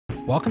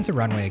Welcome to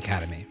Runway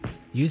Academy.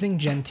 Using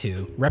Gen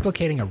 2,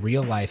 replicating a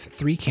real-life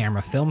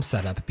 3-camera film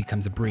setup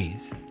becomes a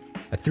breeze.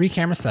 A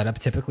 3-camera setup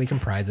typically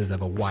comprises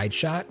of a wide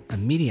shot, a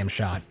medium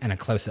shot, and a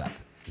close-up.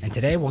 And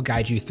today we'll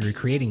guide you through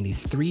creating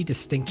these 3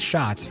 distinct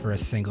shots for a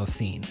single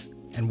scene.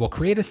 And we'll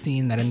create a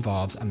scene that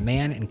involves a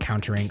man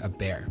encountering a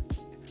bear.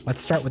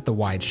 Let's start with the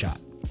wide shot.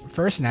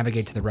 First,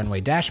 navigate to the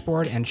Runway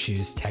dashboard and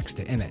choose Text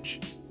to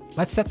Image.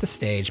 Let's set the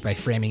stage by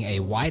framing a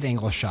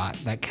wide-angle shot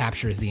that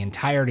captures the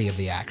entirety of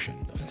the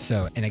action.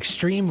 So, an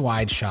extreme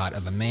wide shot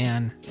of a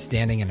man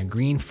standing in a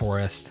green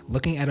forest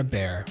looking at a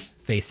bear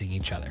facing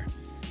each other.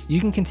 You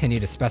can continue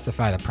to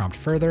specify the prompt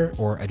further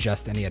or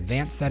adjust any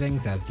advanced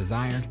settings as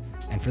desired,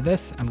 and for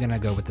this, I'm going to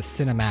go with the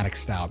cinematic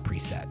style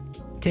preset.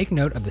 Take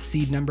note of the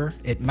seed number.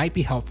 It might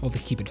be helpful to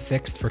keep it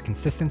fixed for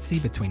consistency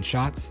between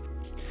shots.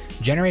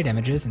 Generate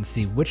images and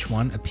see which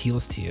one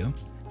appeals to you,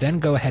 then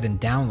go ahead and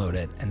download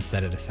it and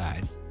set it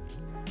aside.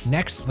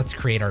 Next, let's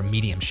create our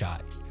medium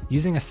shot.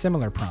 Using a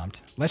similar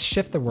prompt, let's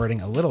shift the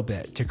wording a little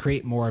bit to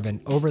create more of an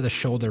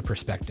over-the-shoulder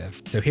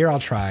perspective. So here I'll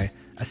try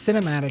a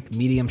cinematic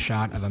medium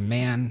shot of a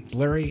man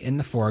blurry in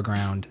the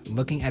foreground,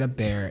 looking at a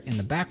bear in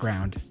the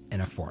background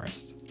in a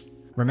forest.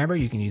 Remember,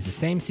 you can use the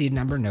same seed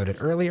number noted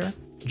earlier.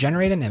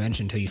 Generate an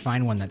image until you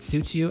find one that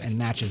suits you and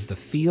matches the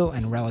feel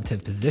and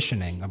relative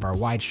positioning of our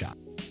wide shot.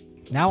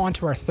 Now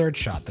onto our third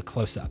shot, the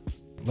close-up.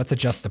 Let's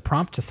adjust the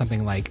prompt to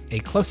something like a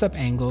close-up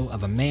angle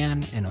of a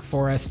man in a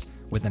forest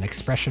with an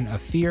expression of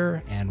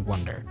fear and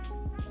wonder.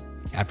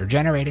 After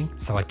generating,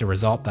 select a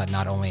result that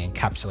not only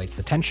encapsulates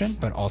the tension,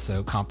 but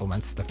also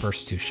complements the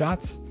first 2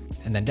 shots,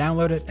 and then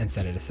download it and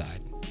set it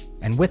aside.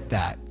 And with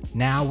that,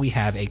 now we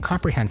have a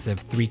comprehensive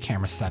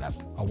 3-camera setup,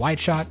 a wide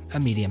shot, a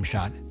medium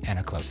shot, and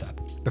a close-up.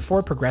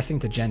 Before progressing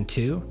to Gen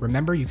 2,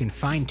 remember you can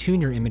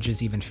fine-tune your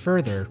images even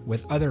further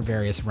with other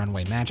various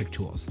Runway magic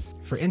tools.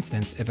 For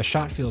instance, if a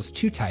shot feels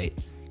too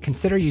tight,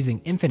 consider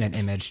using infinite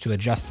image to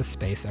adjust the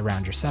space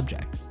around your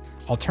subject.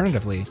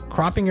 Alternatively,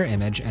 cropping your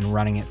image and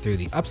running it through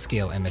the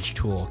upscale image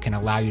tool can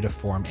allow you to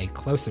form a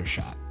closer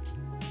shot.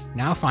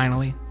 Now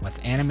finally, let's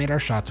animate our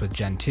shots with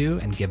Gen 2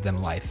 and give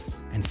them life.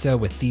 And so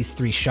with these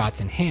 3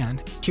 shots in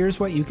hand, here's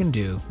what you can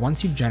do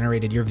once you've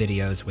generated your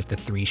videos with the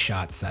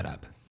 3-shot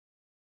setup.